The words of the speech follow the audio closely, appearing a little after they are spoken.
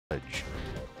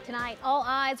Tonight, all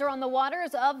eyes are on the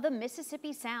waters of the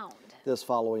Mississippi Sound. This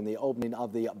following the opening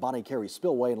of the Bonnet Carre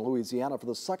Spillway in Louisiana for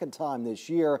the second time this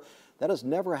year. That has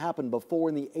never happened before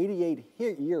in the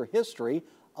 88-year history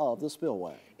of the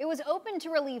spillway. It was opened to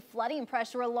relieve flooding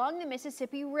pressure along the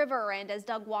Mississippi River, and as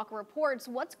Doug Walker reports,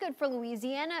 what's good for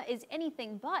Louisiana is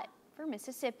anything but for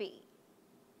Mississippi.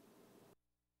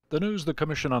 The news the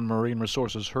Commission on Marine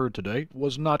Resources heard today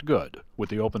was not good. With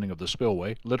the opening of the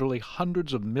spillway, literally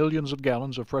hundreds of millions of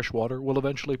gallons of fresh water will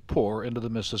eventually pour into the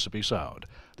Mississippi Sound.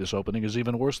 This opening is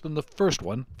even worse than the first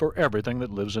one for everything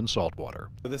that lives in saltwater.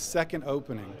 The second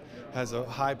opening has a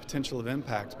high potential of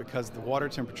impact because the water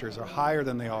temperatures are higher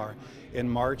than they are in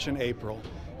March and April,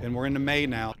 and we're into May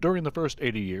now. During the first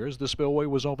 80 years, the spillway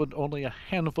was opened only a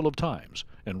handful of times.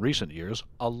 In recent years,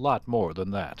 a lot more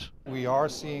than that. We are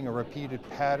seeing a repeated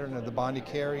pattern of the Bonnet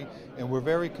Carre, and we're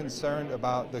very concerned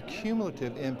about the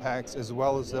cumulative impacts as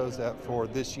well as those that for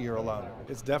this year alone.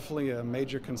 It's definitely a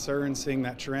major concern seeing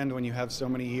that trend when you have so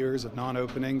many years of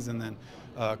non-openings and then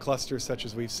clusters such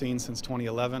as we've seen since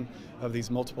 2011 of these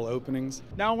multiple openings.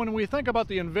 Now, when we think about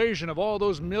the invasion of all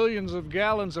those millions of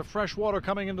gallons of fresh water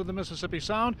coming into the Mississippi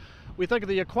Sound, we think of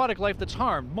the aquatic life that's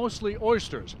harmed, mostly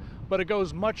oysters, but it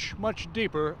goes much, much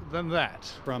deeper than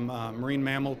that. From marine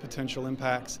mammal potential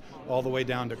impacts all the way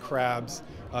down to crabs,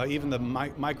 even the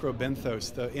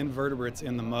microbenthos, the invertebrates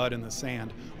in the mud and the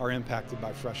sand, are impacted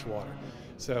by fresh water.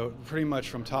 So pretty much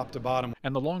from top to bottom.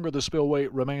 And the longer the spillway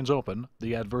remains open,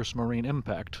 the adverse marine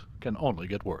impact can only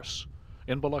get worse.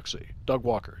 In Biloxi, Doug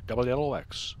Walker,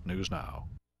 WLOX News Now.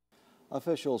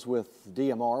 Officials with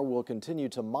DMR will continue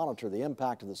to monitor the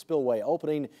impact of the spillway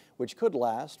opening, which could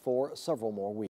last for several more weeks.